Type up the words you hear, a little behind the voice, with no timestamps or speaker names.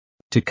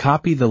To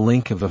copy the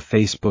link of a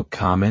Facebook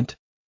comment,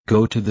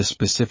 go to the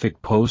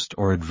specific post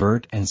or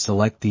advert and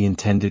select the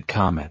intended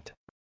comment.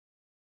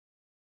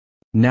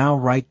 Now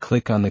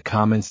right-click on the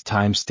comment's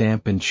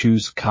timestamp and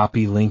choose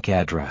Copy Link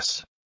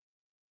Address.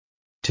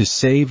 To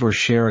save or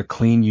share a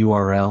clean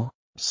URL,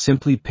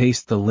 simply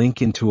paste the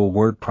link into a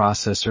word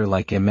processor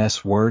like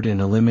MS Word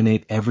and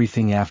eliminate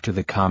everything after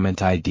the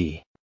comment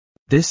ID.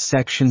 This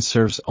section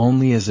serves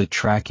only as a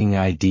tracking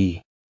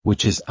ID,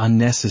 which is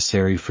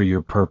unnecessary for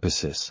your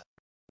purposes.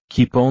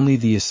 Keep only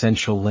the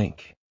essential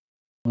link.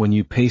 When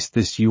you paste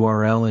this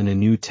URL in a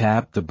new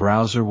tab, the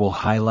browser will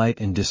highlight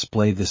and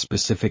display the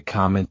specific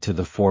comment to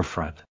the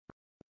forefront.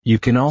 You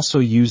can also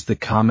use the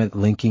comment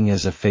linking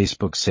as a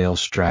Facebook sales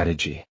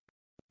strategy.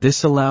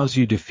 This allows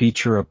you to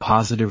feature a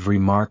positive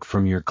remark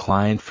from your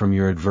client from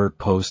your advert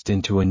post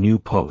into a new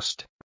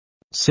post.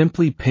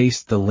 Simply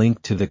paste the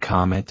link to the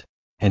comment,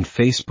 and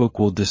Facebook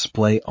will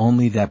display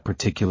only that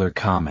particular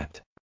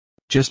comment.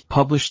 Just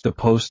publish the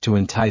post to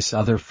entice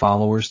other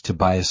followers to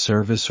buy a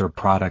service or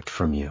product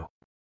from you.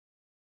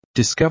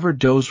 Discover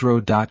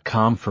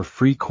Dozro.com for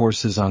free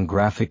courses on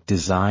graphic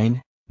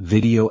design,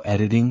 video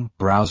editing,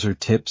 browser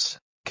tips,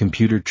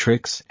 computer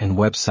tricks, and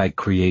website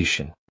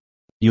creation.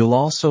 You'll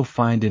also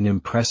find an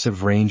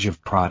impressive range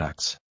of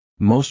products,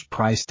 most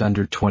priced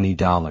under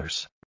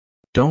 $20.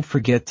 Don't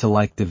forget to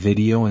like the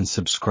video and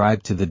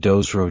subscribe to the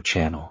Dozro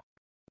channel.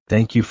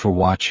 Thank you for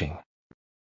watching.